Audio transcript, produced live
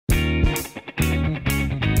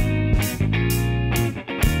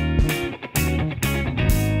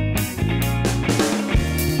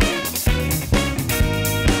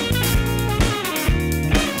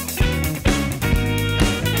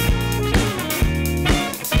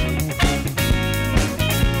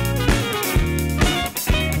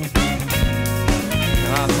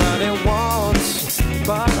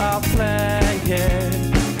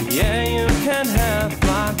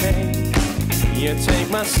You take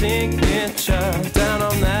my signature down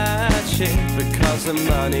on that shit, because the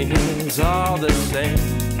money is all the same.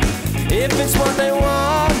 If it's what they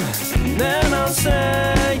want, then I'll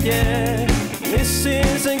say yeah. This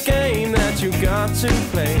is a game that you got to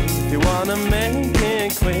play. If you wanna make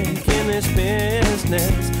it quick in this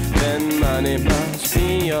business, then money must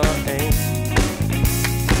be your aim.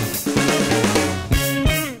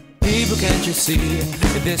 People, can't you see,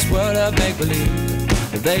 in this world of make-believe,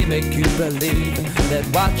 they make you believe that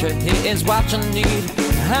what you hear is what you need.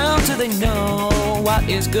 How do they know what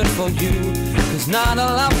is good for you? Cause not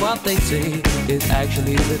all of what they say is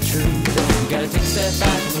actually the truth. You gotta take a step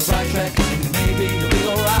back on the right track, and maybe you'll be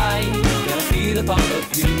alright. You gotta feel the part of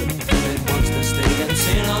you that wants to stay and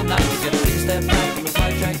sin all night. You gotta take a step back on the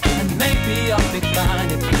right track, and maybe I'll be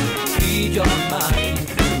fine if you feed your mind,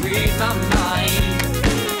 read my mind.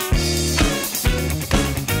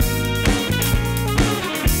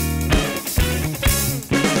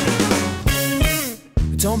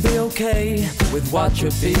 Don't be okay with what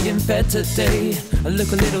you're being fed today.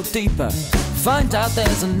 Look a little deeper, find out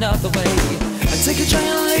there's another way. Take a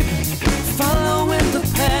giant leap, following the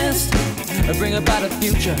past, bring about a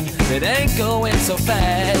future that ain't going so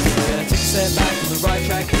fast. You gotta take a step back on the right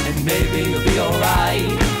track, and maybe you'll be alright.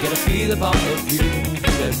 You gotta feel the part of you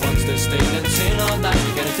that wants to stay and sin all night.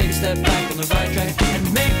 You gotta take a step back on the right track,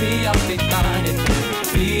 and maybe I'll be fine if you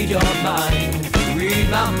feed your mind, read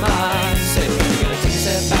my mind. Say, you gotta take a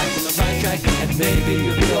step back on the right track, and maybe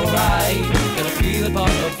you'll be alright. Gotta feel a part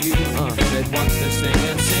of you that wants to sing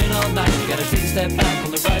and sin all night. You gotta take a step back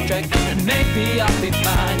on the right track, and maybe I'll be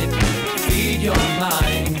fine if you feed your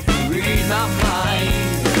mind, read my mind.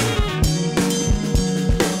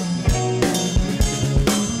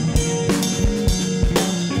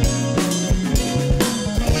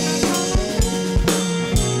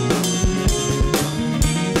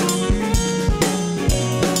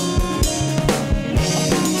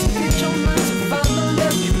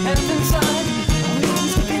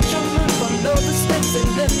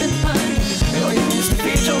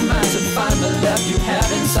 You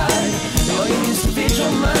have inside. All you need is to feed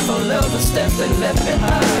your mind, follow the steps they left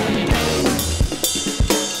behind.